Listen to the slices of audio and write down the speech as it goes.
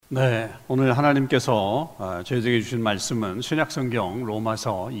네, 오늘 하나님께서 저희에게 주신 말씀은 신약성경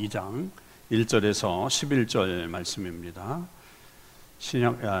로마서 2장 1절에서 11절 말씀입니다.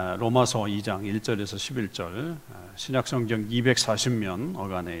 로마서 2장 1절에서 11절, 신약성경 240면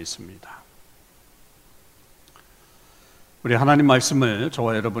어간에 있습니다. 우리 하나님 말씀을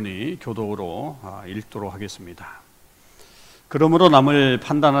저와 여러분이 교독으로 읽도록 하겠습니다. 그러므로 남을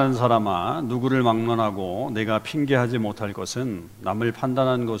판단하는 사람아, 누구를 막론하고 내가 핑계하지 못할 것은 남을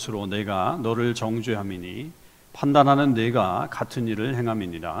판단하는 것으로 내가 너를 정죄함이니 판단하는 내가 같은 일을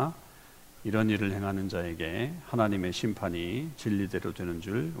행함이니라. 이런 일을 행하는 자에게 하나님의 심판이 진리대로 되는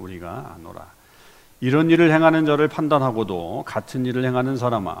줄 우리가 아노라. 이런 일을 행하는 자를 판단하고도 같은 일을 행하는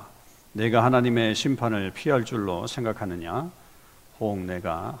사람아, 내가 하나님의 심판을 피할 줄로 생각하느냐? 혹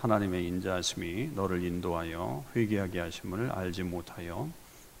내가 하나님의 인자하심이 너를 인도하여 회개하게 하심을 알지 못하여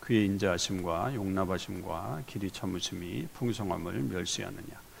그의 인자하심과 용납하심과 길이 참으심이 풍성함을 멸시하느냐?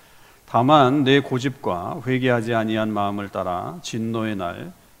 다만 내 고집과 회개하지 아니한 마음을 따라 진노의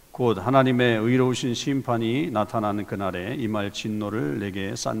날, 곧 하나님의 의로우신 심판이 나타나는 그날에 임할 진노를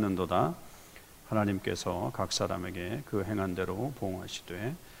내게 쌓는도다. 하나님께서 각 사람에게 그 행한 대로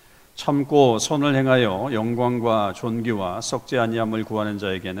보응하시되 참고 선을 행하여 영광과 존귀와 썩지 아니함을 구하는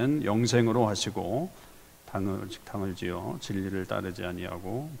자에게는 영생으로 하시고 당을 지어 진리를 따르지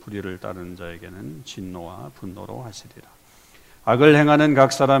아니하고 불의를 따르는 자에게는 진노와 분노로 하시리라. 악을 행하는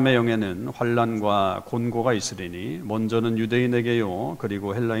각 사람의 영에는 환난과 곤고가 있으리니 먼저는 유대인에게요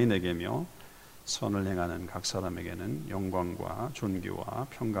그리고 헬라인에게며 선을 행하는 각 사람에게는 영광과 존귀와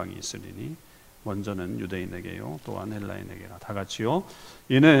평강이 있으리니 먼저는 유대인에게요 또한 헬라인에게라. 다 같이요.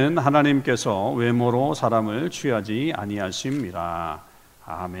 이는 하나님께서 외모로 사람을 취하지 아니하심이라.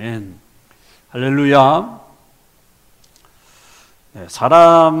 아멘. 할렐루야. 네,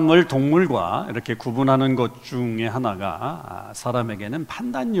 사람을 동물과 이렇게 구분하는 것 중에 하나가 사람에게는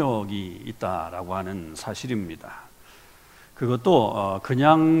판단력이 있다라고 하는 사실입니다. 그것도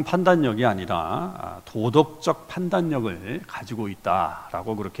그냥 판단력이 아니라 도덕적 판단력을 가지고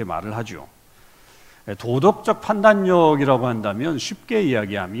있다라고 그렇게 말을 하죠. 도덕적 판단력이라고 한다면 쉽게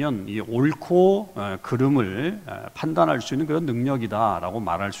이야기하면 이 옳고 그름을 판단할 수 있는 그런 능력이다라고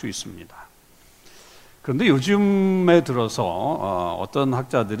말할 수 있습니다. 그런데 요즘에 들어서 어떤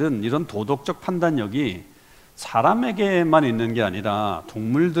학자들은 이런 도덕적 판단력이 사람에게만 있는 게 아니라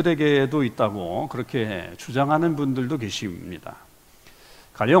동물들에게도 있다고 그렇게 주장하는 분들도 계십니다.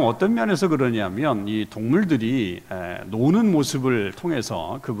 가령 어떤 면에서 그러냐면 이 동물들이 노는 모습을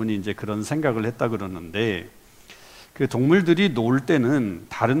통해서 그분이 이제 그런 생각을 했다 그러는데, 그 동물들이 놀 때는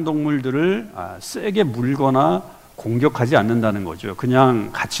다른 동물들을 세게 물거나 공격하지 않는다는 거죠. 그냥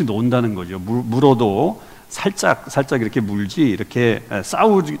같이 논다는 거죠. 물어도 살짝 이렇게 물지 이렇게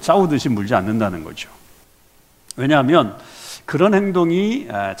싸우듯이 물지 않는다는 거죠. 왜냐하면 그런 행동이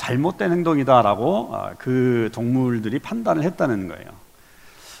잘못된 행동이다라고 그 동물들이 판단을 했다는 거예요.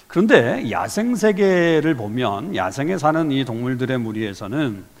 그런데 야생 세계를 보면 야생에 사는 이 동물들의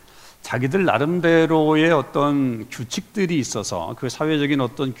무리에서는 자기들 나름대로의 어떤 규칙들이 있어서 그 사회적인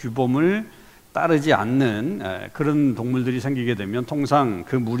어떤 규범을 따르지 않는 그런 동물들이 생기게 되면 통상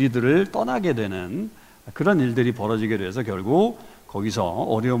그 무리들을 떠나게 되는 그런 일들이 벌어지게 돼서 결국 거기서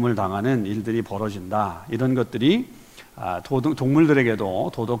어려움을 당하는 일들이 벌어진다. 이런 것들이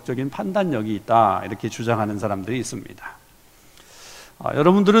동물들에게도 도덕적인 판단력이 있다. 이렇게 주장하는 사람들이 있습니다.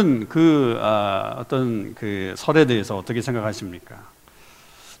 여러분들은 어떤 그 설에 대해서 어떻게 생각하십니까?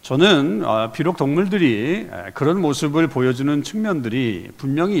 저는 비록 동물들이 그런 모습을 보여주는 측면들이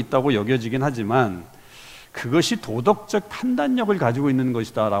분명히 있다고 여겨지긴 하지만 그것이 도덕적 판단력을 가지고 있는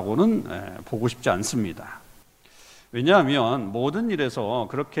것이다라고는 보고 싶지 않습니다. 왜냐하면 모든 일에서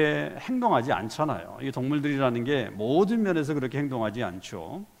그렇게 행동하지 않잖아요. 이 동물들이라는 게 모든 면에서 그렇게 행동하지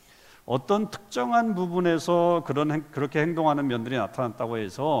않죠. 어떤 특정한 부분에서 그렇게 행동하는 면들이 나타났다고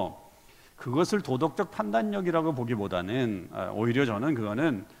해서 그것을 도덕적 판단력이라고 보기보다는 오히려 저는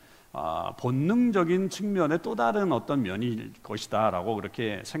그거는 본능적인 측면의 또 다른 어떤 면일 것이다 라고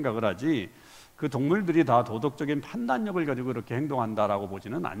그렇게 생각을 하지, 그 동물들이 다 도덕적인 판단력을 가지고 그렇게 행동한다라고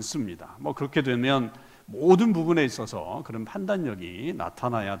보지는 않습니다. 뭐 그렇게 되면 모든 부분에 있어서 그런 판단력이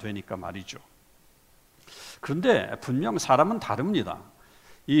나타나야 되니까 말이죠. 그런데 분명 사람은 다릅니다.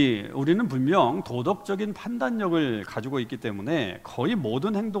 우리는 분명 도덕적인 판단력을 가지고 있기 때문에 거의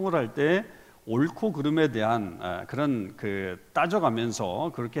모든 행동을 할 때 옳고 그름에 대한 그런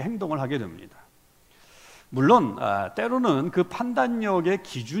따져가면서 그렇게 행동을 하게 됩니다. 물론 때로는 그 판단력의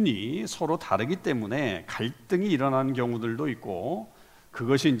기준이 서로 다르기 때문에 갈등이 일어나는 경우들도 있고,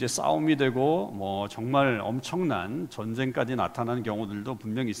 그것이 이제 싸움이 되고 뭐 정말 엄청난 전쟁까지 나타나는 경우들도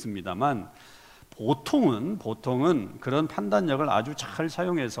분명히 있습니다만, 보통은 그런 판단력을 아주 잘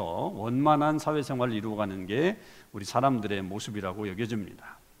사용해서 원만한 사회생활을 이루어가는 게 우리 사람들의 모습이라고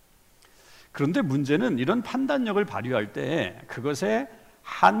여겨집니다. 그런데 문제는 이런 판단력을 발휘할 때 그것에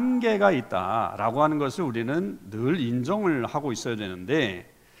한계가 있다라고 하는 것을 우리는 늘 인정을 하고 있어야 되는데,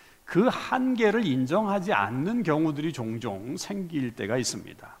 그 한계를 인정하지 않는 경우들이 종종 생길 때가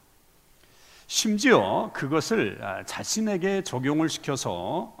있습니다. 심지어 그것을 자신에게 적용을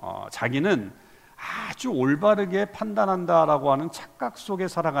시켜서 자기는 아주 올바르게 판단한다라고 하는 착각 속에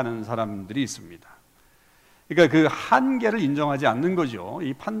살아가는 사람들이 있습니다. 그러니까 그 한계를 인정하지 않는 거죠.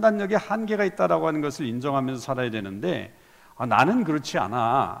 이 판단력에 한계가 있다라고 하는 것을 인정하면서 살아야 되는데, 나는 그렇지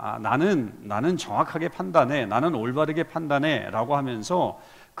않아, 나는 정확하게 판단해, 나는 올바르게 판단해 라고 하면서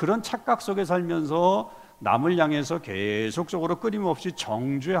그런 착각 속에 살면서 남을 향해서 계속적으로 끊임없이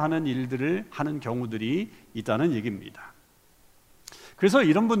정죄하는 일들을 하는 경우들이 있다는 얘기입니다. 그래서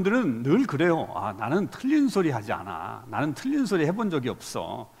이런 분들은 늘 그래요. 나는 틀린 소리 하지 않아, 나는 틀린 소리 해본 적이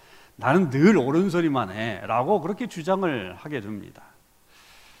없어, 나는 늘 옳은 소리만 해 라고 그렇게 주장을 하게 됩니다.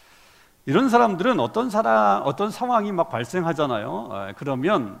 이런 사람들은 어떤 상황이 막 발생하잖아요.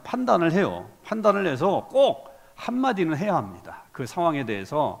 그러면 판단을 해요. 판단을 해서 꼭 한마디는 해야 합니다. 그 상황에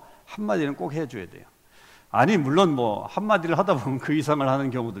대해서 한마디는 꼭 해줘야 돼요. 아니, 물론 뭐 한마디를 하다 보면 그 이상을 하는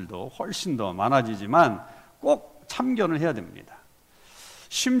경우들도 훨씬 더 많아지지만 꼭 참견을 해야 됩니다.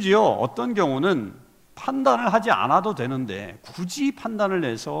 심지어 어떤 경우는 판단을 하지 않아도 되는데 굳이 판단을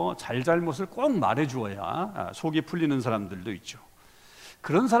해서 잘잘못을 꼭 말해주어야 속이 풀리는 사람들도 있죠.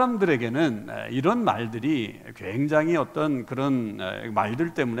 그런 사람들에게는 이런 말들이 굉장히 어떤 그런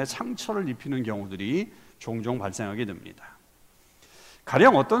말들 때문에 상처를 입히는 경우들이 종종 발생하게 됩니다.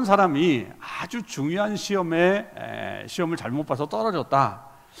 가령 어떤 사람이 아주 중요한 시험을 잘못 봐서 떨어졌다,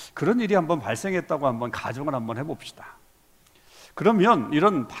 그런 일이 한번 발생했다고 한번 가정을 한번 해봅시다. 그러면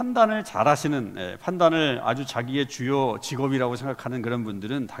이런 판단을 잘하시는, 판단을 아주 자기의 주요 직업이라고 생각하는 그런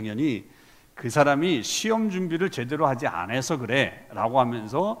분들은 당연히 그 사람이 시험 준비를 제대로 하지 않아서 그래 라고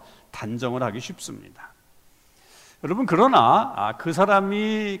하면서 단정을 하기 쉽습니다. 여러분, 그러나 그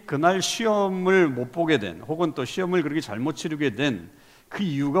사람이 그날 시험을 못 보게 된, 혹은 또 시험을 그렇게 잘못 치르게 된 그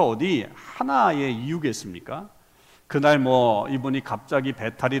이유가 어디 하나의 이유겠습니까? 그날 뭐 이분이 갑자기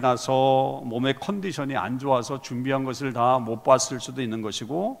배탈이 나서 몸의 컨디션이 안 좋아서 준비한 것을 다 못 봤을 수도 있는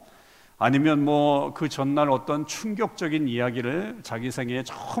것이고, 아니면 뭐 그 전날 어떤 충격적인 이야기를 자기 생애에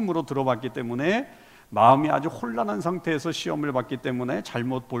처음으로 들어봤기 때문에 마음이 아주 혼란한 상태에서 시험을 봤기 때문에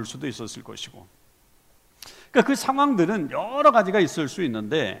잘못 볼 수도 있었을 것이고, 그러니까 그 상황들은 여러 가지가 있을 수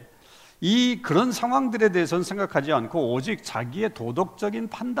있는데, 그런 상황들에 대해서는 생각하지 않고 오직 자기의 도덕적인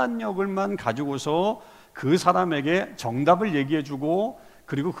판단력을만 가지고서 그 사람에게 정답을 얘기해주고,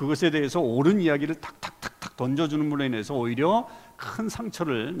 그리고 그것에 대해서 옳은 이야기를 탁탁탁탁 던져주는으로 인해서 오히려 큰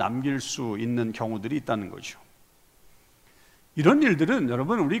상처를 남길 수 있는 경우들이 있다는 거죠. 이런 일들은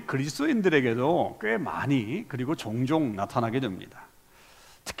여러분, 우리 그리스도인들에게도 꽤 많이, 그리고 종종 나타나게 됩니다.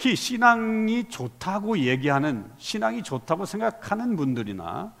 특히 신앙이 좋다고 얘기하는, 신앙이 좋다고 생각하는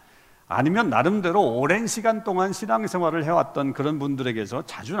분들이나 아니면 나름대로 오랜 시간 동안 신앙생활을 해왔던 그런 분들에게서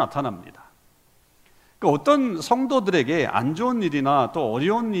자주 나타납니다. 어떤 성도들에게 안 좋은 일이나 또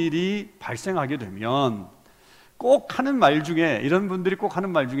어려운 일이 발생하게 되면 꼭 하는 말 중에, 이런 분들이 꼭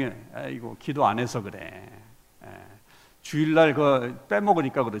하는 말 중에, 이거 기도 안 해서 그래, 주일날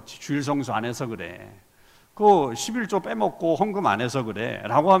빼먹으니까 그렇지, 주일 성수 안 해서 그래, 11조 빼먹고 헌금 안 해서 그래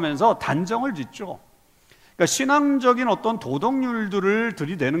라고 하면서 단정을 짓죠. 그러니까 신앙적인 어떤 도덕률들을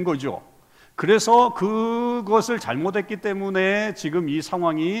들이대는 거죠. 그래서 그것을 잘못했기 때문에 지금 이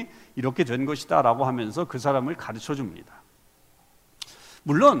상황이 이렇게 된 것이다 라고 하면서 그 사람을 가르쳐 줍니다.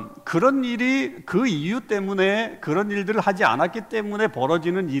 물론 그런 일이 그 이유 때문에, 그런 일들을 하지 않았기 때문에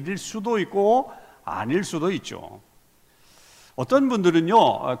벌어지는 일일 수도 있고 아닐 수도 있죠. 어떤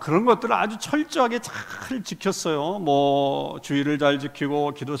분들은요, 그런 것들을 아주 철저하게 잘 지켰어요. 뭐 주의를 잘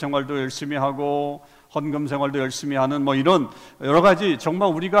지키고 기도 생활도 열심히 하고 헌금 생활도 열심히 하는 뭐 이런 여러 가지 정말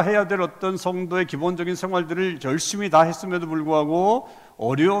우리가 해야 될 어떤 성도의 기본적인 생활들을 열심히 다 했음에도 불구하고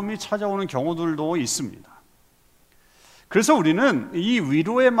어려움이 찾아오는 경우들도 있습니다. 그래서 우리는 이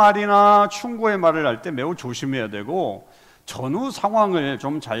위로의 말이나 충고의 말을 할 때 매우 조심해야 되고, 전후 상황을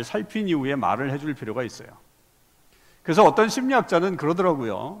좀 잘 살핀 이후에 말을 해줄 필요가 있어요. 그래서 어떤 심리학자는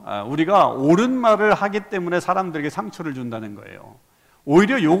그러더라고요. 우리가 옳은 말을 하기 때문에 사람들에게 상처를 준다는 거예요.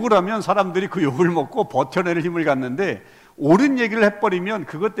 오히려 욕을 하면 사람들이 그 욕을 먹고 버텨낼 힘을 갖는데, 옳은 얘기를 해버리면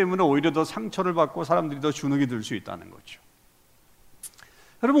그것 때문에 오히려 더 상처를 받고 사람들이 더 주눅이 들 수 있다는 거죠.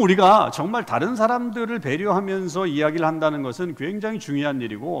 여러분, 우리가 정말 다른 사람들을 배려하면서 이야기를 한다는 것은 굉장히 중요한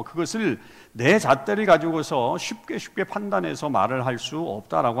일이고, 그것을 내 잣대를 가지고서 쉽게 판단해서 말을 할 수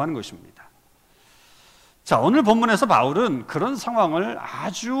없다라고 하는 것입니다. 자, 오늘 본문에서 바울은 그런 상황을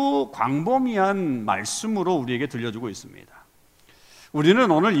아주 광범위한 말씀으로 우리에게 들려주고 있습니다.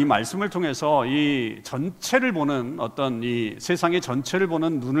 우리는 오늘 이 말씀을 통해서 이 전체를 보는 어떤 이 세상의 전체를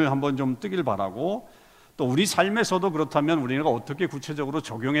보는 눈을 한번 좀 뜨길 바라고, 또 우리 삶에서도 그렇다면 우리가 어떻게 구체적으로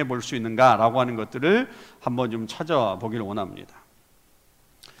적용해 볼 수 있는가라고 하는 것들을 한번 좀 찾아보기를 원합니다.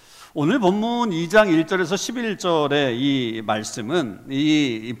 오늘 본문 2장 1절에서 11절의 이 말씀은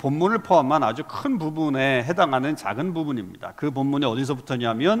이 본문을 포함한 아주 큰 부분에 해당하는 작은 부분입니다. 그 본문이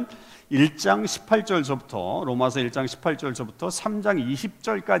어디서부터냐면 1장 18절서부터 로마서 1장 18절서부터 3장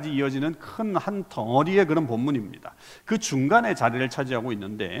 20절까지 이어지는 큰 한 덩어리의 그런 본문입니다. 그 중간에 자리를 차지하고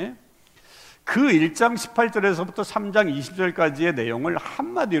있는데, 그 1장 18절에서부터 3장 20절까지의 내용을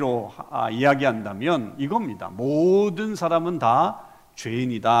한마디로 이야기한다면 이겁니다. 모든 사람은 다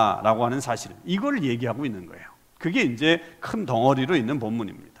죄인이다 라고 하는 사실, 이걸 얘기하고 있는 거예요. 그게 이제 큰 덩어리로 있는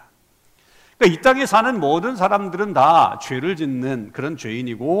본문입니다. 그러니까 이 땅에 사는 모든 사람들은 다 죄를 짓는 그런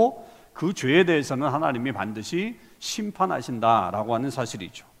죄인이고, 그 죄에 대해서는 하나님이 반드시 심판하신다라고 하는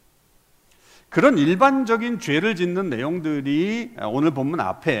사실이죠. 그런 일반적인 죄를 짓는 내용들이 오늘 본문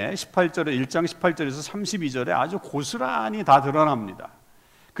앞에 18절에 1장 18절에서 32절에 아주 고스란히 다 드러납니다.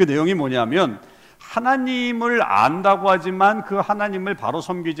 그 내용이 뭐냐면, 하나님을 안다고 하지만 그 하나님을 바로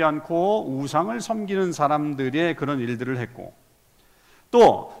섬기지 않고 우상을 섬기는 사람들의 그런 일들을 했고,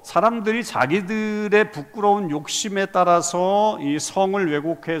 또 사람들이 자기들의 부끄러운 욕심에 따라서 이 성을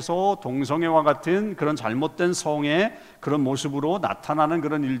왜곡해서 동성애와 같은 그런 잘못된 성의 그런 모습으로 나타나는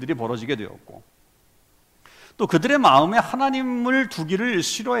그런 일들이 벌어지게 되었고, 또 그들의 마음에 하나님을 두기를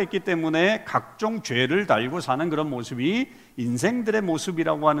싫어했기 때문에 각종 죄를 달고 사는 그런 모습이 인생들의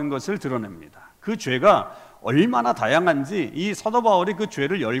모습이라고 하는 것을 드러냅니다. 그 죄가 얼마나 다양한지 이 사도 바울이 그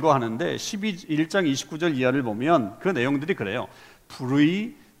죄를 열거하는데 1장 29절 이하를 보면 그 내용들이 그래요.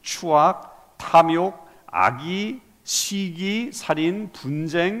 불의, 추악, 탐욕, 악의, 시기, 살인,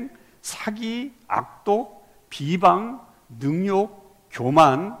 분쟁, 사기, 악독, 비방, 능욕,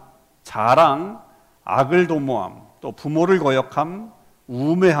 교만, 자랑, 악을 도모함, 또 부모를 거역함,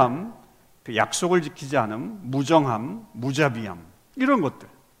 우매함, 약속을 지키지 않음, 무정함, 무자비함, 이런 것들,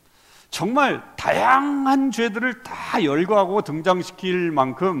 정말 다양한 죄들을 다 열거하고 등장시킬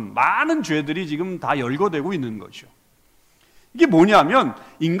만큼 많은 죄들이 지금 다 열거되고 있는 거죠. 이게 뭐냐면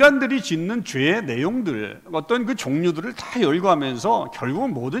인간들이 짓는 죄의 내용들, 어떤 그 종류들을 다 열거하면서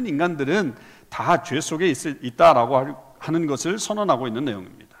결국은 모든 인간들은 다 죄 속에 있다라고 하는 것을 선언하고 있는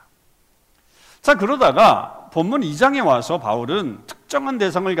내용입니다. 자, 그러다가 본문 2장에 와서 바울은 특정한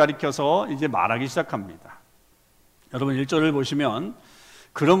대상을 가리켜서 이제 말하기 시작합니다. 여러분 1절을 보시면,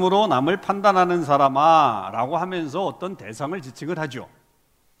 그러므로 남을 판단하는 사람아 라고 하면서 어떤 대상을 지칭을 하죠.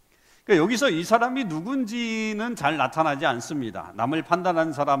 그러니까 여기서 이 사람이 누군지는 잘 나타나지 않습니다. 남을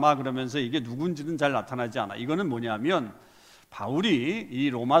판단하는 사람아 그러면서 이게 누군지는 잘 나타나지 않아. 이거는 뭐냐면 바울이 이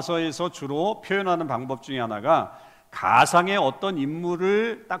로마서에서 주로 표현하는 방법 중에 하나가 가상의 어떤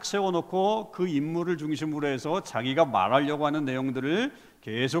인물을 딱 세워놓고 그 인물을 중심으로 해서 자기가 말하려고 하는 내용들을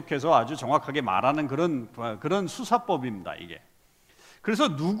계속해서 아주 정확하게 말하는 그런 수사법입니다, 이게. 그래서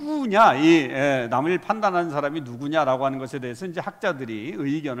누구냐, 이 남을 판단하는 사람이 누구냐라고 하는 것에 대해서 이제 학자들이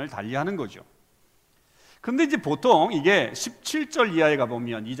의견을 달리하는 거죠. 근데 이제 보통 이게 17절 이하에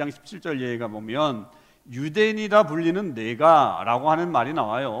가보면, 2장 17절 이하에 가보면 유대인이라 불리는 내가라고 하는 말이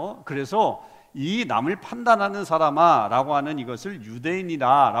나와요. 그래서 이 남을 판단하는 사람아 라고 하는 이것을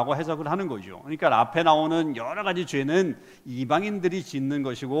유대인이다 라고 해석을 하는 거죠. 그러니까 앞에 나오는 여러 가지 죄는 이방인들이 짓는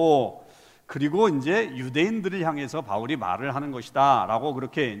것이고, 그리고 이제 유대인들을 향해서 바울이 말을 하는 것이다 라고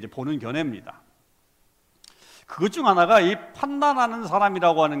그렇게 이제 보는 견해입니다. 그것 중 하나가 이 판단하는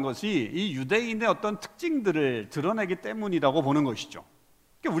사람이라고 하는 것이 이 유대인의 어떤 특징들을 드러내기 때문이라고 보는 것이죠.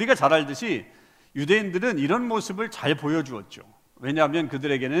 그러니까 우리가 잘 알듯이 유대인들은 이런 모습을 잘 보여주었죠. 왜냐하면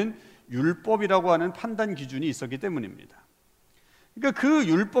그들에게는 율법이라고 하는 판단 기준이 있었기 때문입니다. 그러니까 그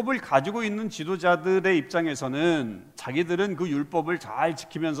율법을 가지고 있는 지도자들의 입장에서는 자기들은 그 율법을 잘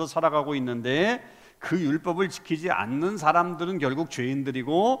지키면서 살아가고 있는데 그 율법을 지키지 않는 사람들은 결국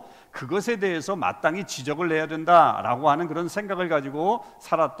죄인들이고 그것에 대해서 마땅히 지적을 해야 된다라고 하는 그런 생각을 가지고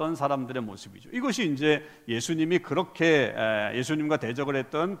살았던 사람들의 모습이죠. 이것이 이제 예수님이 그렇게 예수님과 대적을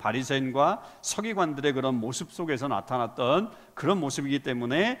했던 바리새인과 서기관들의 그런 모습 속에서 나타났던 그런 모습이기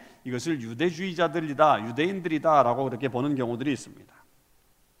때문에 이것을 유대주의자들이다, 유대인들이다라고 그렇게 보는 경우들이 있습니다.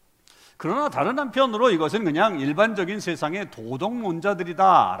 그러나 다른 한편으로 이것은 그냥 일반적인 세상의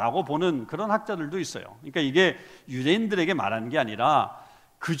도덕론자들이다라고 보는 그런 학자들도 있어요. 그러니까 이게 유대인들에게 말하는 게 아니라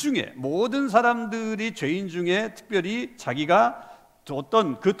그 중에 모든 사람들이 죄인 중에 특별히 자기가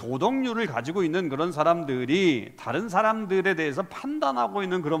어떤 그 도덕률을 가지고 있는 그런 사람들이 다른 사람들에 대해서 판단하고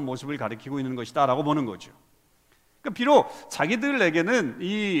있는 그런 모습을 가리키고 있는 것이다 라고 보는 거죠. 그러니까 비록 자기들에게는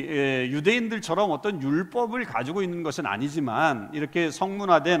이 유대인들처럼 어떤 율법을 가지고 있는 것은 아니지만, 이렇게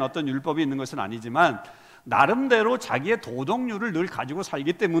성문화된 어떤 율법이 있는 것은 아니지만, 나름대로 자기의 도덕률을 늘 가지고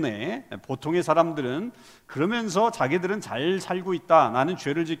살기 때문에 보통의 사람들은 그러면서 자기들은 잘 살고 있다, 나는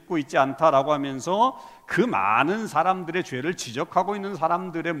죄를 짓고 있지 않다라고 하면서 그 많은 사람들의 죄를 지적하고 있는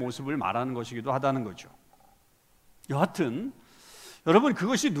사람들의 모습을 말하는 것이기도 하다는 거죠. 여하튼 여러분,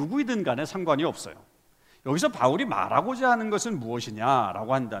 그것이 누구이든 간에 상관이 없어요. 여기서 바울이 말하고자 하는 것은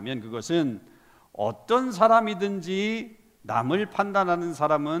무엇이냐라고 한다면, 그것은 어떤 사람이든지 남을 판단하는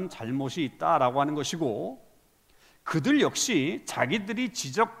사람은 잘못이 있다라고 하는 것이고, 그들 역시 자기들이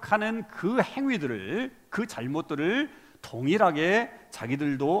지적하는 그 행위들을, 그 잘못들을 동일하게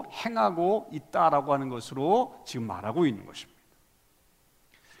자기들도 행하고 있다라고 하는 것으로 지금 말하고 있는 것입니다.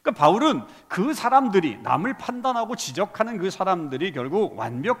 그러니까 바울은 그 사람들이, 남을 판단하고 지적하는 그 사람들이 결국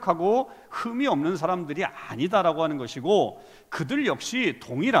완벽하고 흠이 없는 사람들이 아니다라고 하는 것이고, 그들 역시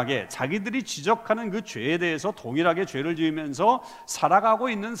동일하게 자기들이 지적하는 그 죄에 대해서 동일하게 죄를 지으면서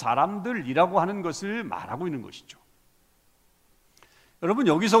살아가고 있는 사람들이라고 하는 것을 말하고 있는 것이죠. 여러분,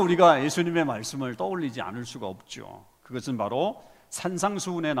 여기서 우리가 예수님의 말씀을 떠올리지 않을 수가 없죠. 그것은 바로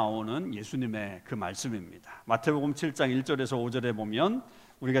산상수훈에 나오는 예수님의 그 말씀입니다. 마태복음 7장 1절에서 5절에 보면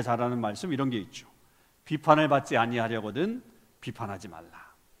우리가 잘 아는 말씀, 이런 게 있죠. 비판을 받지 아니하려거든 비판하지 말라.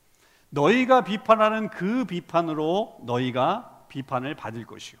 너희가 비판하는 그 비판으로 너희가 비판을 받을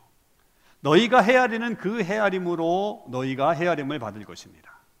것이요, 너희가 헤아리는 그 헤아림으로 너희가 헤아림을 받을 것이니라.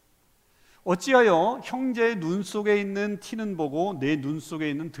 어찌하여 형제의 눈 속에 있는 티는 보고 내 눈 속에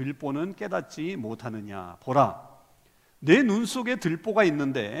있는 들보는 깨닫지 못하느냐. 보라, 내 눈 속에 들보가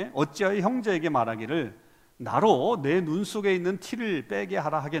있는데 어찌하여 형제에게 말하기를 나로 내 눈 속에 있는 티를 빼게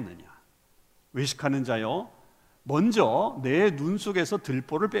하라 하겠느냐. 외식하는 자여, 먼저 내 눈 속에서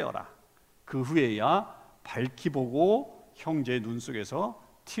들보를 빼어라. 그 후에야 밝히 보고 형제의 눈 속에서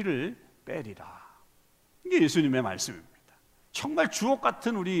티를 빼리라. 이게 예수님의 말씀입니다. 정말 주옥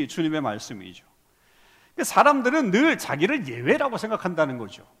같은 우리 주님의 말씀이죠. 사람들은 늘 자기를 예외라고 생각한다는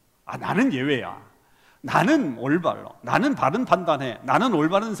거죠. 아, 나는 예외야, 나는 올바로, 나는 바른 판단해, 나는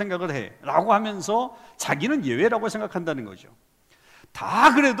올바른 생각을 해 라고 하면서 자기는 예외라고 생각한다는 거죠.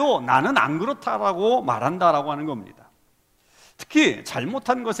 다 그래도 나는 안 그렇다라고 말한다라고 하는 겁니다. 특히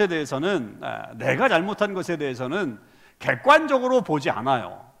잘못한 것에 대해서는, 내가 잘못한 것에 대해서는 객관적으로 보지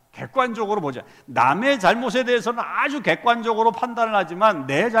않아요. 객관적으로 보자. 남의 잘못에 대해서는 아주 객관적으로 판단을 하지만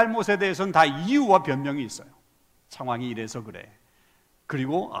내 잘못에 대해서는 다 이유와 변명이 있어요. 상황이 이래서 그래,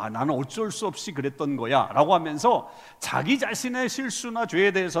 그리고 나는 어쩔 수 없이 그랬던 거야 라고 하면서 자기 자신의 실수나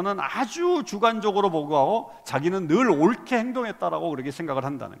죄에 대해서는 아주 주관적으로 보고 자기는 늘 옳게 행동했다라고 그렇게 생각을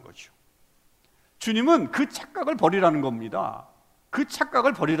한다는 거죠. 주님은 그 착각을 버리라는 겁니다. 그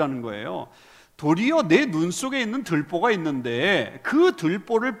착각을 버리라는 거예요. 도리어 내 눈 속에 있는 들보가 있는데 그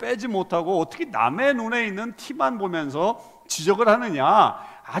들보를 빼지 못하고 어떻게 남의 눈에 있는 티만 보면서 지적을 하느냐.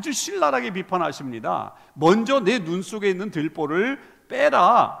 아주 신랄하게 비판하십니다. 먼저 내 눈 속에 있는 들보를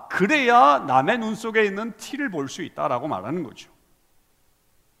빼라. 그래야 남의 눈 속에 있는 티를 볼 수 있다라고 말하는 거죠.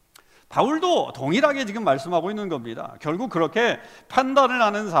 바울도 동일하게 지금 말씀하고 있는 겁니다. 결국 그렇게 판단을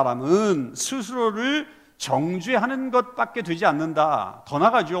하는 사람은 스스로를 정죄하는 것밖에 되지 않는다. 더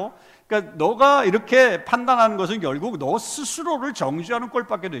나가죠. 그러니까 너가 이렇게 판단하는 것은 결국 너 스스로를 정죄하는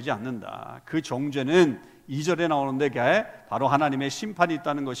꼴밖에 되지 않는다. 그 정죄는 2절에 나오는데 바로 하나님의 심판이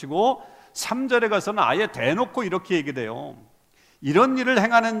있다는 것이고, 3절에 가서는 아예 대놓고 이렇게 얘기돼요. 이런 일을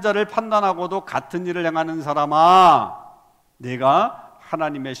행하는 자를 판단하고도 같은 일을 행하는 사람아, 내가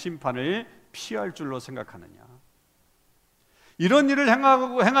하나님의 심판을 피할 줄로 생각하느냐. 이런 일을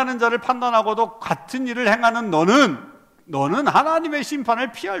행하는 자를 판단하고도 같은 일을 행하는 너는 하나님의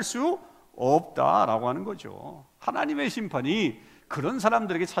심판을 피할 수 없다라고 하는 거죠. 하나님의 심판이 그런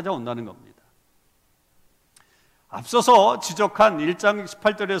사람들에게 찾아온다는 겁니다. 앞서서 지적한 1장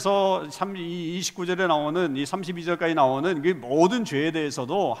 18절에서 29절에 나오는 이 32절까지 나오는 그 모든 죄에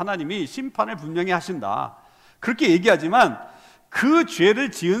대해서도 하나님이 심판을 분명히 하신다, 그렇게 얘기하지만 그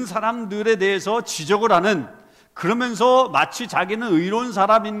죄를 지은 사람들에 대해서 지적을 하는, 그러면서 마치 자기는 의로운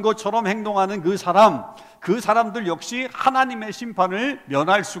사람인 것처럼 행동하는 그 사람들 역시 하나님의 심판을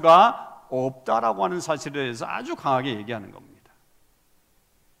면할 수가 없다라고 하는 사실에 대해서 아주 강하게 얘기하는 겁니다.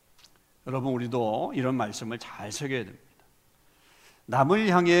 여러분, 우리도 이런 말씀을 잘 새겨야 됩니다. 남을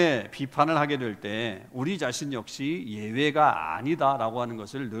향해 비판을 하게 될 때 우리 자신 역시 예외가 아니다라고 하는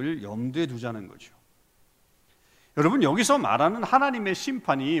것을 늘 염두에 두자는 거죠. 여러분, 여기서 말하는 하나님의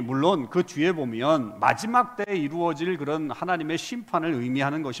심판이 물론 그 뒤에 보면 마지막 때에 이루어질 그런 하나님의 심판을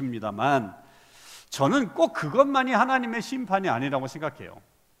의미하는 것입니다만, 저는 꼭 그것만이 하나님의 심판이 아니라고 생각해요.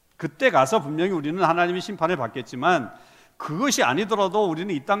 그때 가서 분명히 우리는 하나님의 심판을 받겠지만, 그것이 아니더라도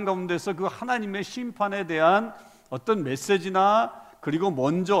우리는 이 땅 가운데서 그 하나님의 심판에 대한 어떤 메시지나 그리고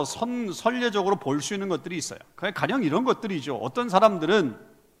먼저 선례적으로 볼 수 있는 것들이 있어요. 가령 이런 것들이죠. 어떤 사람들은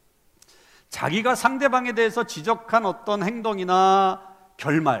자기가 상대방에 대해서 지적한 어떤 행동이나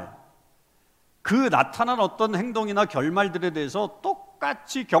결말, 그 나타난 어떤 행동이나 결말들에 대해서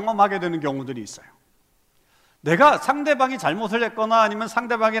똑같이 경험하게 되는 경우들이 있어요. 내가 상대방이 잘못을 했거나 아니면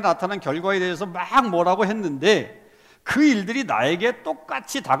상대방이 나타난 결과에 대해서 막 뭐라고 했는데 그 일들이 나에게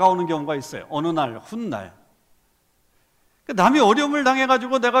똑같이 다가오는 경우가 있어요. 어느 날, 훗날. 남이 어려움을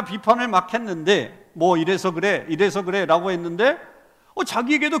당해가지고 내가 비판을 막 했는데, 뭐 이래서 그래 라고 했는데,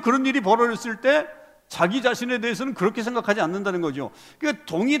 자기에게도 그런 일이 벌어졌을 때 자기 자신에 대해서는 그렇게 생각하지 않는다는 거죠. 그러니까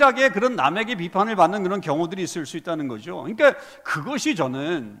동일하게 그런 남에게 비판을 받는 그런 경우들이 있을 수 있다는 거죠. 그러니까 그것이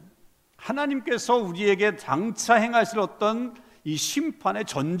저는 하나님께서 우리에게 장차 행하실 어떤 이 심판의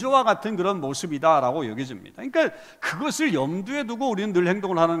전조와 같은 그런 모습이다라고 여겨집니다. 그러니까 그것을 염두에 두고 우리는 늘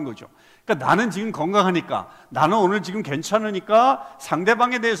행동을 하는 거죠. 그러니까 나는 지금 건강하니까, 나는 오늘 지금 괜찮으니까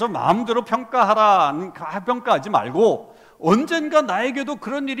상대방에 대해서 마음대로 평가하지 말고 언젠가 나에게도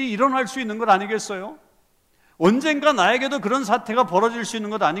그런 일이 일어날 수 있는 것 아니겠어요? 언젠가 나에게도 그런 사태가 벌어질 수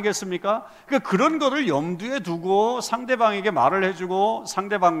있는 것 아니겠습니까? 그러니까 그런 거를 염두에 두고 상대방에게 말을 해주고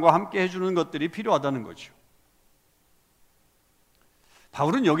상대방과 함께 해주는 것들이 필요하다는 거죠.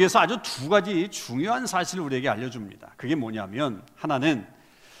 바울은 여기에서 아주 두 가지 중요한 사실을 우리에게 알려줍니다. 그게 뭐냐면, 하나는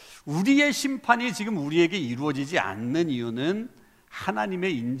우리의 심판이 지금 우리에게 이루어지지 않는 이유는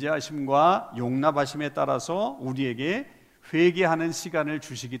하나님의 인자하심과 용납하심에 따라서 우리에게 회개하는 시간을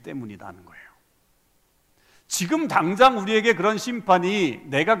주시기 때문이라는 거예요. 지금 당장 우리에게 그런 심판이,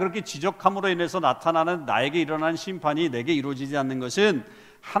 내가 그렇게 지적함으로 인해서 나타나는 나에게 일어나는 심판이 내게 이루어지지 않는 것은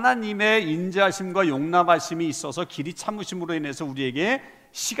하나님의 인자하심과 용납하심이 있어서 길이 참으심으로 인해서 우리에게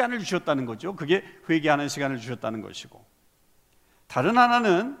시간을 주셨다는 거죠. 그게 회개하는 시간을 주셨다는 것이고, 다른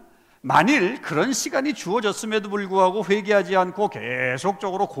하나는 만일 그런 시간이 주어졌음에도 불구하고 회개하지 않고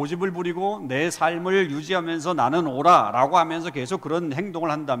계속적으로 고집을 부리고 내 삶을 유지하면서 나는 옳아라고 하면서 계속 그런 행동을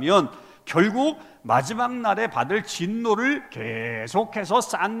한다면 결국 마지막 날에 받을 진노를 계속해서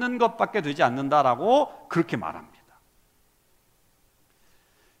쌓는 것밖에 되지 않는다라고 그렇게 말합니다.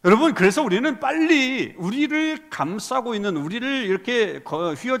 여러분, 그래서 우리는 빨리 우리를 감싸고 있는, 우리를 이렇게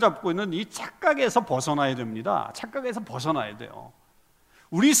휘어잡고 있는 이 착각에서 벗어나야 됩니다. 착각에서 벗어나야 돼요.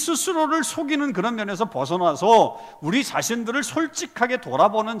 우리 스스로를 속이는 그런 면에서 벗어나서 우리 자신들을 솔직하게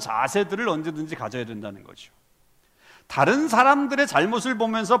돌아보는 자세들을 언제든지 가져야 된다는 거죠. 다른 사람들의 잘못을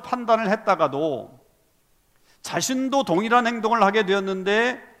보면서 판단을 했다가도 자신도 동일한 행동을 하게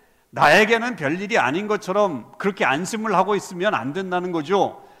되었는데 나에게는 별일이 아닌 것처럼 그렇게 안심을 하고 있으면 안 된다는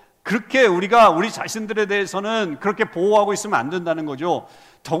거죠. 그렇게 우리가 우리 자신들에 대해서는 그렇게 보호하고 있으면 안 된다는 거죠.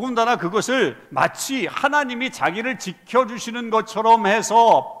 더군다나 그것을 마치 하나님이 자기를 지켜주시는 것처럼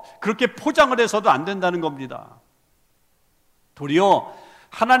해서 그렇게 포장을 해서도 안 된다는 겁니다. 도리어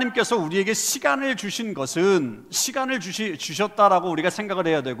하나님께서 우리에게 시간을 주신 것은 시간을 주셨다라고 우리가 생각을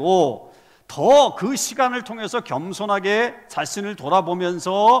해야 되고, 더 그 시간을 통해서 겸손하게 자신을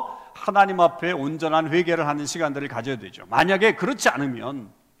돌아보면서 하나님 앞에 온전한 회개를 하는 시간들을 가져야 되죠. 만약에 그렇지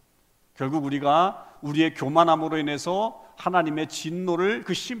않으면 결국 우리가 우리의 교만함으로 인해서 하나님의 진노를,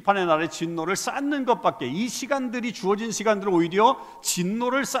 그 심판의 날의 진노를 쌓는 것밖에, 이 시간들이 주어진 시간들을 오히려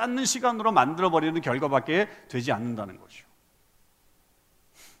진노를 쌓는 시간으로 만들어버리는 결과밖에 되지 않는다는 거죠.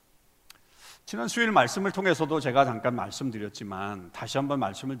 지난 수요일 말씀을 통해서도 제가 잠깐 말씀드렸지만 다시 한번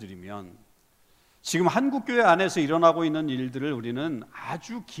말씀을 드리면, 지금 한국교회 안에서 일어나고 있는 일들을 우리는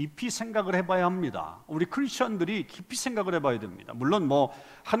아주 깊이 생각을 해봐야 합니다. 우리 크리스천들이 깊이 생각을 해봐야 됩니다. 물론 뭐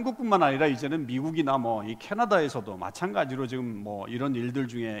한국뿐만 아니라 이제는 미국이나 뭐 이 캐나다에서도 마찬가지로 지금 뭐 이런 일들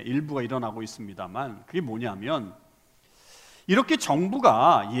중에 일부가 일어나고 있습니다만, 그게 뭐냐면, 이렇게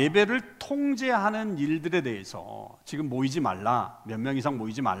정부가 예배를 통제하는 일들에 대해서 지금 모이지 말라, 몇 명 이상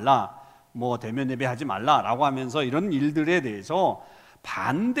모이지 말라, 뭐 대면 예배하지 말라라고 하면서 이런 일들에 대해서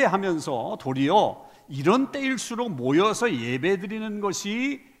반대하면서 도리어 이런 때일수록 모여서 예배드리는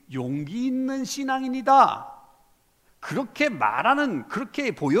것이 용기 있는 신앙인이다, 그렇게 말하는,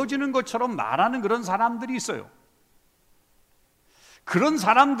 그렇게 보여지는 것처럼 말하는 그런 사람들이 있어요. 그런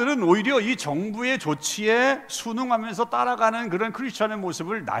사람들은 오히려 이 정부의 조치에 순응하면서 따라가는 그런 크리스천의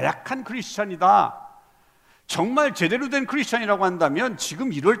모습을 나약한 크리스천이다, 정말 제대로 된 크리스천이라고 한다면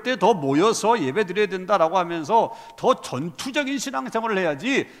지금 이럴 때 더 모여서 예배 드려야 된다라고 하면서 더 전투적인 신앙생활을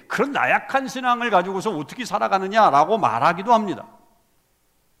해야지 그런 나약한 신앙을 가지고서 어떻게 살아가느냐라고 말하기도 합니다.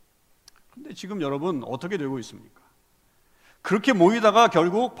 근데 지금 여러분 어떻게 되고 있습니까? 그렇게 모이다가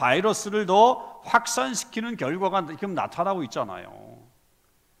결국 바이러스를 더 확산시키는 결과가 지금 나타나고 있잖아요.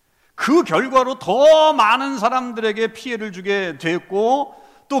 그 결과로 더 많은 사람들에게 피해를 주게 됐고,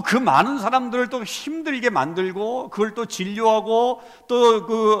 또 그 많은 사람들을 또 힘들게 만들고, 그걸 또 진료하고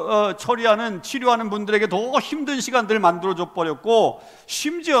또 치료하는 분들에게 더 힘든 시간들을 만들어줘 버렸고,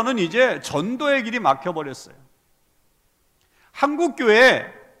 심지어는 이제 전도의 길이 막혀버렸어요. 한국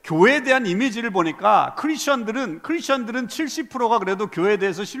교회에 대한 이미지를 보니까 크리스천들은 70%가 그래도 교회에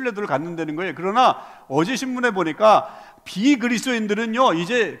대해서 신뢰도를 갖는다는 거예요. 그러나 어제 신문에 보니까 비그리스도인들은요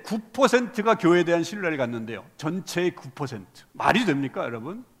이제 9%가 교회에 대한 신뢰를 갖는데요. 전체의 9%. 말이 됩니까,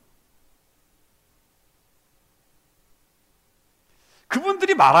 여러분?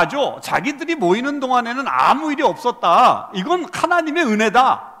 그분들이 말하죠. 자기들이 모이는 동안에는 아무 일이 없었다. 이건 하나님의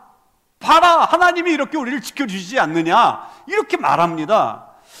은혜다. 봐라, 하나님이 이렇게 우리를 지켜주시지 않느냐, 이렇게 말합니다.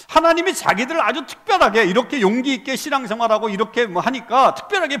 하나님이 자기들을 아주 특별하게 이렇게 용기 있게 신앙생활하고 이렇게 하니까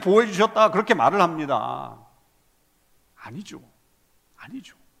특별하게 보호해 주셨다, 그렇게 말을 합니다. 아니죠.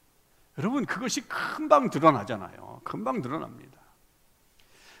 여러분, 그것이 금방 드러나잖아요. 금방 드러납니다.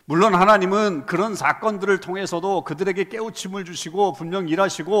 물론 하나님은 그런 사건들을 통해서도 그들에게 깨우침을 주시고 분명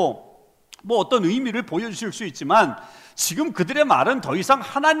일하시고 어떤 의미를 보여주실 수 있지만, 지금 그들의 말은 더 이상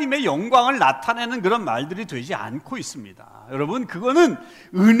하나님의 영광을 나타내는 그런 말들이 되지 않고 있습니다. 여러분, 그거는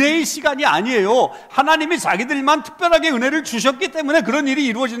은혜의 시간이 아니에요. 하나님이 자기들만 특별하게 은혜를 주셨기 때문에 그런 일이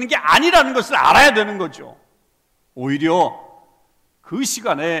이루어지는 게 아니라는 것을 알아야 되는 거죠. 오히려 그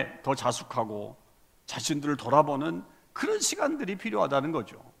시간에 더 자숙하고 자신들을 돌아보는 그런 시간들이 필요하다는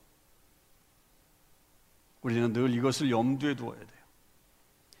거죠. 우리는 늘 이것을 염두에 두어야 돼요.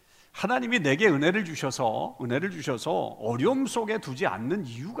 하나님이 내게 은혜를 주셔서 어려움 속에 두지 않는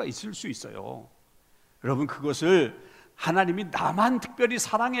이유가 있을 수 있어요. 여러분, 그것을 하나님이 나만 특별히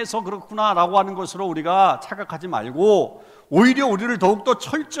사랑해서 그렇구나라고 하는 것으로 우리가 착각하지 말고, 오히려 우리를 더욱더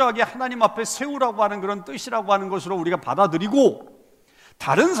철저하게 하나님 앞에 세우라고 하는 그런 뜻이라고 하는 것으로 우리가 받아들이고,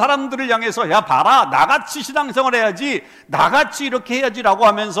 다른 사람들을 향해서 야 봐라, 나같이 신앙생활 해야지, 나같이 이렇게 해야지라고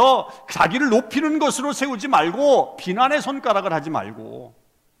하면서 자기를 높이는 것으로 세우지 말고, 비난의 손가락을 하지 말고,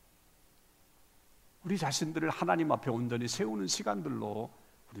 우리 자신들을 하나님 앞에 온전히 세우는 시간들로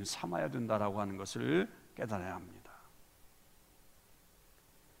우리는 삼아야 된다라고 하는 것을 깨달아야 합니다.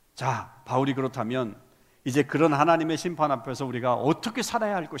 자, 바울이 그렇다면 이제 그런 하나님의 심판 앞에서 우리가 어떻게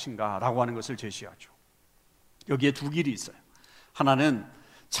살아야 할 것인가 라고 하는 것을 제시하죠. 여기에 두 길이 있어요. 하나는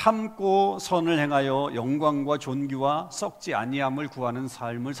참고 선을 행하여 영광과 존귀와 썩지 아니함을 구하는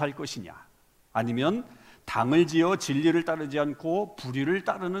삶을 살 것이냐, 아니면 당을 지어 진리를 따르지 않고 불의를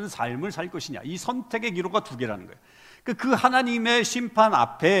따르는 삶을 살 것이냐. 이 선택의 기로가 두 개라는 거예요. 그 하나님의 심판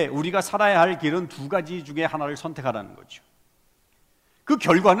앞에 우리가 살아야 할 길은 두 가지 중에 하나를 선택하라는 거죠. 그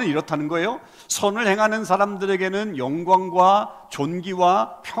결과는 이렇다는 거예요. 선을 행하는 사람들에게는 영광과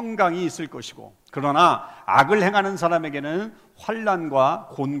존귀와 평강이 있을 것이고, 그러나 악을 행하는 사람에게는 환난과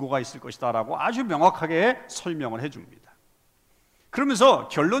곤고가 있을 것이다 라고 아주 명확하게 설명을 해줍니다. 그러면서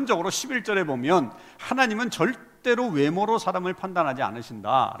결론적으로 11절에 보면 하나님은 절대로 외모로 사람을 판단하지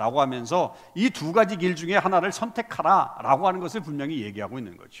않으신다 라고 하면서 이 두 가지 길 중에 하나를 선택하라 라고 하는 것을 분명히 얘기하고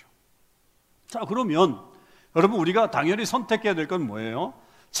있는 거죠. 자, 그러면 여러분, 우리가 당연히 선택해야 될 건 뭐예요?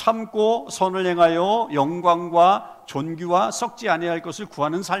 참고 선을 행하여 영광과 존귀와 썩지 아니할 것을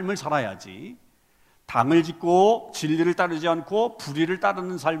구하는 삶을 살아야지, 당을 짓고 진리를 따르지 않고 불의를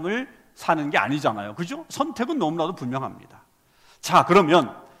따르는 삶을 사는 게 아니잖아요. 그죠? 선택은 너무나도 분명합니다. 자,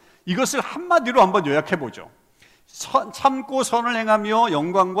 그러면 이것을 한마디로 한번 요약해 보죠. 참고 선을 행하며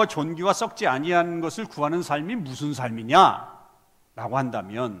영광과 존귀와 썩지 아니하는 것을 구하는 삶이 무슨 삶이냐 라고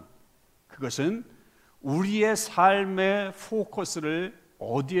한다면, 그것은 우리의 삶의 포커스를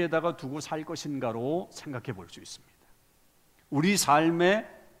어디에다가 두고 살 것인가로 생각해 볼 수 있습니다. 우리 삶의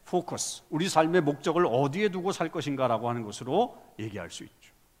포커스, 우리 삶의 목적을 어디에 두고 살 것인가라고 하는 것으로 얘기할 수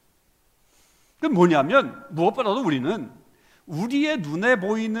있죠. 그건 뭐냐면, 무엇보다도 우리는 우리의 눈에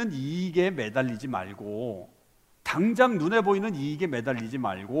보이는 이익에 매달리지 말고, 당장 눈에 보이는 이익에 매달리지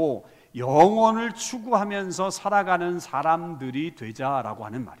말고 영혼을 추구하면서 살아가는 사람들이 되자라고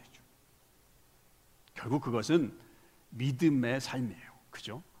하는 말이죠. 결국 그것은 믿음의 삶이에요.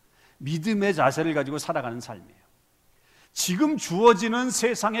 그죠? 믿음의 자세를 가지고 살아가는 삶이에요. 지금 주어지는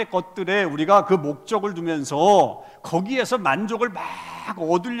세상의 것들에 우리가 그 목적을 두면서 거기에서 만족을 막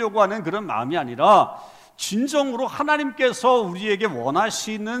얻으려고 하는 그런 마음이 아니라, 진정으로 하나님께서 우리에게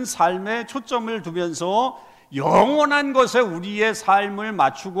원하시는 삶에 초점을 두면서 영원한 것에 우리의 삶을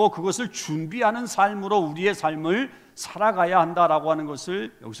맞추고 그것을 준비하는 삶으로 우리의 삶을 살아가야 한다라고 하는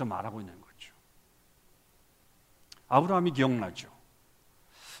것을 여기서 말하고 있는 거죠. 아브라함이 기억나죠.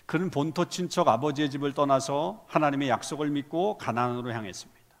 그는 본토 친척 아버지의 집을 떠나서 하나님의 약속을 믿고 가나안으로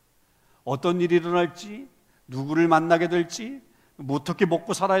향했습니다. 어떤 일이 일어날지, 누구를 만나게 될지, 어떻게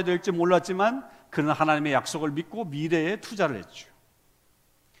먹고 살아야 될지 몰랐지만 그는 하나님의 약속을 믿고 미래에 투자를 했죠.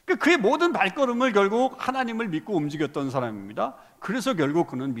 그의 모든 발걸음을 결국 하나님을 믿고 움직였던 사람입니다. 그래서 결국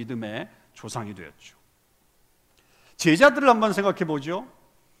그는 믿음의 조상이 되었죠. 제자들을 한번 생각해 보죠.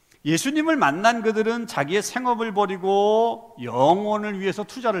 예수님을 만난 그들은 자기의 생업을 버리고 영혼을 위해서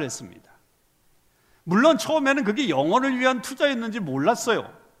투자를 했습니다. 물론 처음에는 그게 영혼을 위한 투자였는지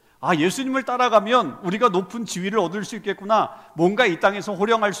몰랐어요. 예수님을 따라가면 우리가 높은 지위를 얻을 수 있겠구나, 뭔가 이 땅에서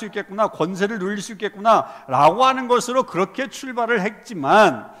호령할 수 있겠구나, 권세를 누릴 수 있겠구나 라고 하는 것으로 그렇게 출발을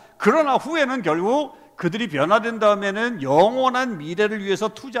했지만, 그러나 후에는 결국 그들이 변화된 다음에는 영원한 미래를 위해서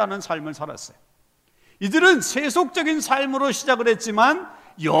투자하는 삶을 살았어요. 이들은 세속적인 삶으로 시작을 했지만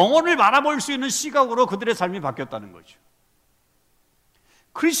영혼을 바라볼 수 있는 시각으로 그들의 삶이 바뀌었다는 거죠.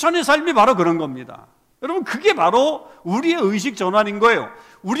 크리스천의 삶이 바로 그런 겁니다. 여러분, 그게 바로 우리의 의식 전환인 거예요.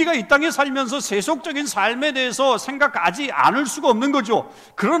 우리가 이 땅에 살면서 세속적인 삶에 대해서 생각하지 않을 수가 없는 거죠.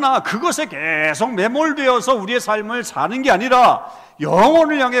 그러나 그것에 계속 매몰되어서 우리의 삶을 사는 게 아니라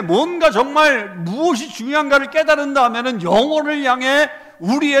영혼을 향해 뭔가 정말 무엇이 중요한가를 깨달은 다음에는 영혼을 향해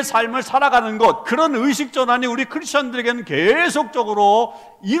우리의 삶을 살아가는 것, 그런 의식 전환이 우리 크리스천들에게는 계속적으로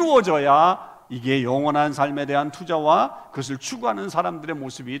이루어져야 이게 영원한 삶에 대한 투자와 그것을 추구하는 사람들의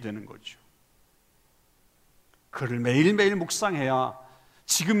모습이 되는 거죠. 그를 매일매일 묵상해야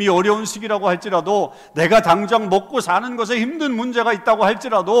지금 이 어려운 시기라고 할지라도, 내가 당장 먹고 사는 것에 힘든 문제가 있다고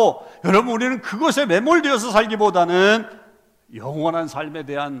할지라도, 여러분, 우리는 그것에 매몰되어서 살기보다는 영원한 삶에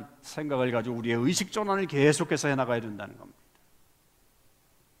대한 생각을 가지고 우리의 의식 전환을 계속해서 해나가야 된다는 겁니다.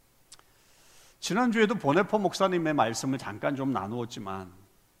 지난주에도 보네퍼 목사님의 말씀을 잠깐 좀 나누었지만,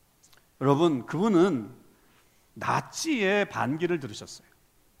 여러분, 그분은 나치의 반기를 들으셨어요.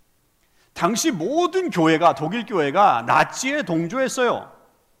 당시 모든 교회가, 독일 교회가 나치에 동조했어요.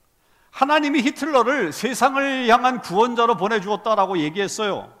 하나님이 히틀러를 세상을 향한 구원자로 보내주었다라고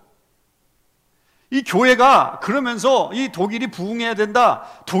얘기했어요. 이 교회가 그러면서 이 독일이 부흥해야 된다,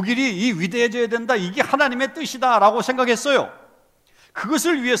 독일이 이 위대해져야 된다, 이게 하나님의 뜻이다라고 생각했어요.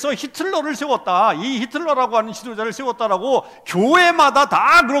 그것을 위해서 히틀러를 세웠다, 이 히틀러라고 하는 지도자를 세웠다라고 교회마다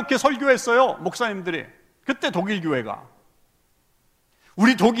다 그렇게 설교했어요, 목사님들이. 그때 독일 교회가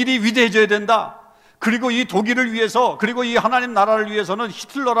우리 독일이 위대해져야 된다, 그리고 이 독일을 위해서, 그리고 이 하나님 나라를 위해서는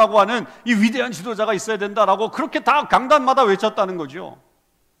히틀러라고 하는 이 위대한 지도자가 있어야 된다라고 그렇게 다 강단마다 외쳤다는 거죠.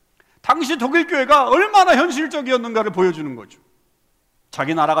 당시 독일 교회가 얼마나 현실적이었는가를 보여주는 거죠.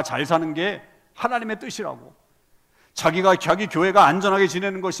 자기 나라가 잘 사는 게 하나님의 뜻이라고, 자기 교회가 안전하게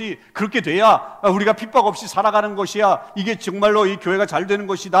지내는 것이, 그렇게 돼야 우리가 핍박 없이 살아가는 것이야, 이게 정말로 이 교회가 잘 되는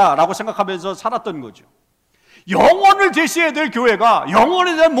것이다 라고 생각하면서 살았던 거죠. 영혼을 제시해야 될 교회가,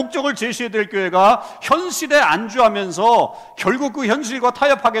 영혼에 대한 목적을 제시해야 될 교회가 현실에 안주하면서 결국 그 현실과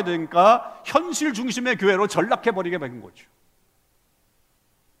타협하게 되니까 현실 중심의 교회로 전락해버리게 된 거죠.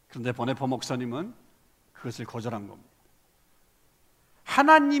 그런데 보네퍼 목사님은 그것을 거절한 겁니다.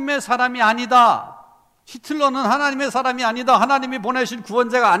 하나님의 사람이 아니다, 히틀러는 하나님의 사람이 아니다, 하나님이 보내신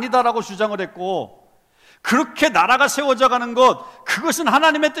구원자가 아니다라고 주장을 했고, 그렇게 나라가 세워져 가는 것, 그것은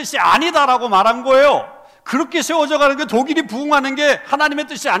하나님의 뜻이 아니다라고 말한 거예요. 그렇게 세워져 가는 게, 독일이 부흥하는 게 하나님의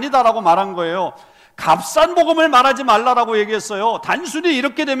뜻이 아니다라고 말한 거예요. 값싼 복음을 말하지 말라라고 얘기했어요. 단순히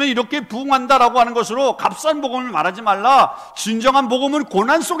이렇게 되면 이렇게 부흥한다라고 하는 것으로 값싼 복음을 말하지 말라. 진정한 복음은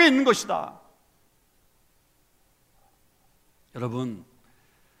고난 속에 있는 것이다. 여러분,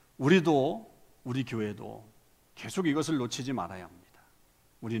 우리도, 우리 교회도 계속 이것을 놓치지 말아야 합니다.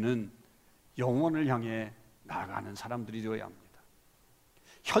 우리는 영혼을 향해 나아가는 사람들이 되어야 합니다.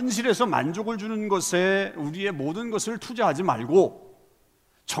 현실에서 만족을 주는 것에 우리의 모든 것을 투자하지 말고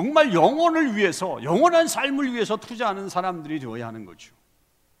정말 영혼을 위해서, 영원한 삶을 위해서 투자하는 사람들이 되어야 하는 거죠.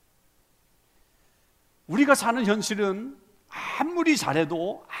 우리가 사는 현실은 아무리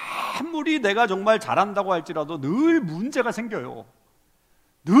잘해도, 아무리 내가 정말 잘한다고 할지라도 늘 문제가 생겨요.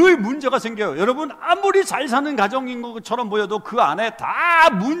 늘 문제가 생겨요. 여러분, 아무리 잘 사는 가정인 것처럼 보여도 그 안에 다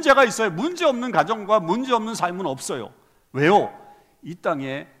문제가 있어요. 문제 없는 가정과 문제 없는 삶은 없어요. 왜요? 이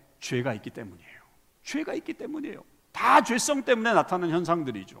땅에 죄가 있기 때문이에요. 죄가 있기 때문이에요. 다 죄성 때문에 나타나는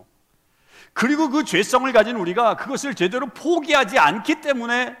현상들이죠. 그리고 그 죄성을 가진 우리가 그것을 제대로 포기하지 않기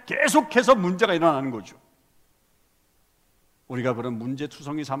때문에 계속해서 문제가 일어나는 거죠. 우리가 그런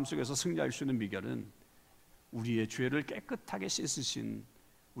문제투성이 삶 속에서 승리할 수 있는 비결은 우리의 죄를 깨끗하게 씻으신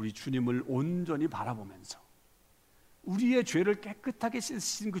우리 주님을 온전히 바라보면서 우리의 죄를 깨끗하게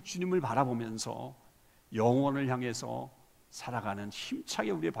씻으신 그 주님을 바라보면서 영원을 향해서 살아가는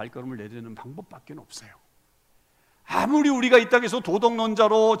힘차게 우리의 발걸음을 내딛는 방법밖에 없어요. 아무리 우리가 이 땅에서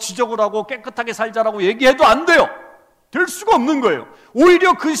도덕론자로 지적을 하고 깨끗하게 살자라고 얘기해도 안 돼요. 될 수가 없는 거예요.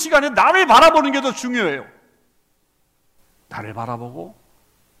 오히려 그 시간에 나를 바라보는 게 더 중요해요. 나를 바라보고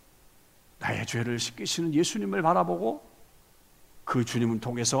나의 죄를 씻기시는 예수님을 바라보고 그 주님을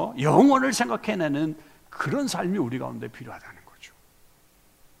통해서 영원을 생각해내는 그런 삶이 우리 가운데 필요하다는 거죠.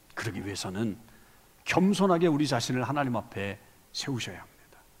 그러기 위해서는 겸손하게 우리 자신을 하나님 앞에 세우셔야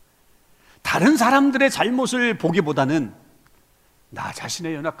합니다. 다른 사람들의 잘못을 보기보다는 나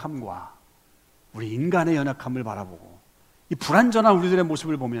자신의 연약함과 우리 인간의 연약함을 바라보고 이 불완전한 우리들의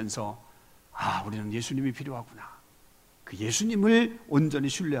모습을 보면서 우리는 예수님이 필요하구나. 그 예수님을 온전히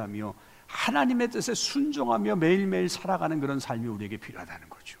신뢰하며 하나님의 뜻에 순종하며 매일매일 살아가는 그런 삶이 우리에게 필요하다는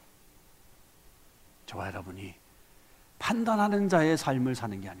거죠. 저와 여러분이 판단하는 자의 삶을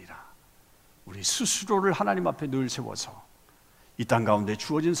사는 게 아니라 우리 스스로를 하나님 앞에 늘 세워서 이 땅 가운데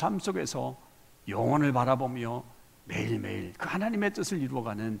주어진 삶 속에서 영원을 바라보며 매일매일 그 하나님의 뜻을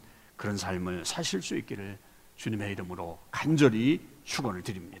이루어가는 그런 삶을 사실 수 있기를 주님의 이름으로 간절히 축원을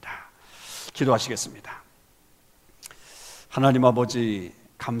드립니다. 기도하시겠습니다. 하나님 아버지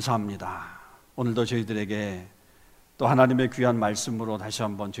감사합니다. 오늘도 저희들에게 또 하나님의 귀한 말씀으로 다시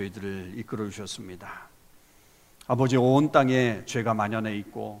한번 저희들을 이끌어 주셨습니다. 아버지, 온 땅에 죄가 만연해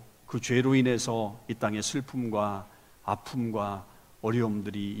있고 그 죄로 인해서 이 땅에 슬픔과 아픔과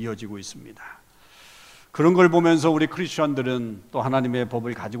어려움들이 이어지고 있습니다. 그런 걸 보면서 우리 크리스천들은 또 하나님의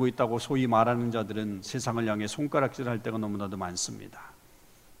법을 가지고 있다고 소위 말하는 자들은 세상을 향해 손가락질할 때가 너무나도 많습니다.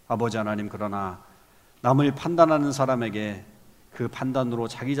 아버지 하나님, 그러나 남을 판단하는 사람에게 그 판단으로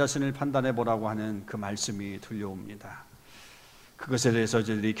자기 자신을 판단해 보라고 하는 그 말씀이 들려옵니다. 그것에 대해서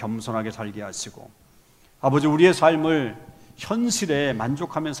저희들이 겸손하게 살게 하시고 아버지, 우리의 삶을 현실에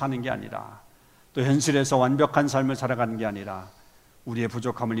만족하며 사는 게 아니라 또 현실에서 완벽한 삶을 살아가는 게 아니라 우리의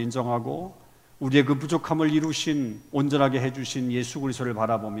부족함을 인정하고 우리의 그 부족함을 이루신 온전하게 해주신 예수 그리스도를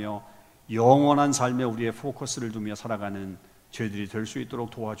바라보며 영원한 삶에 우리의 포커스를 두며 살아가는 저희들이 될 수 있도록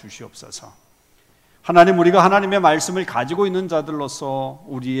도와주시옵소서. 하나님, 우리가 하나님의 말씀을 가지고 있는 자들로서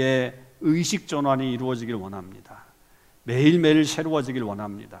우리의 의식 전환이 이루어지길 원합니다. 매일매일 새로워지길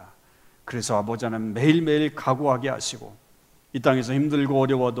원합니다. 그래서 아버지 하나님, 매일매일 각오하게 하시고 이 땅에서 힘들고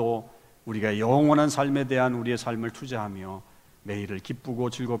어려워도 우리가 영원한 삶에 대한 우리의 삶을 투자하며 매일을 기쁘고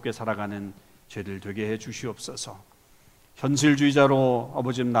즐겁게 살아가는 죄를 되게 해 주시옵소서. 현실주의자로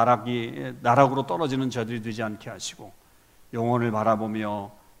아버지 나락으로 떨어지는 자들이 되지 않게 하시고 영혼을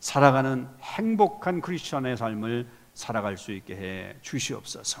바라보며 살아가는 행복한 크리스천의 삶을 살아갈 수 있게 해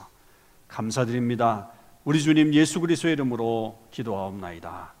주시옵소서. 감사드립니다. 우리 주님 예수 그리스도의 이름으로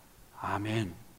기도하옵나이다. 아멘.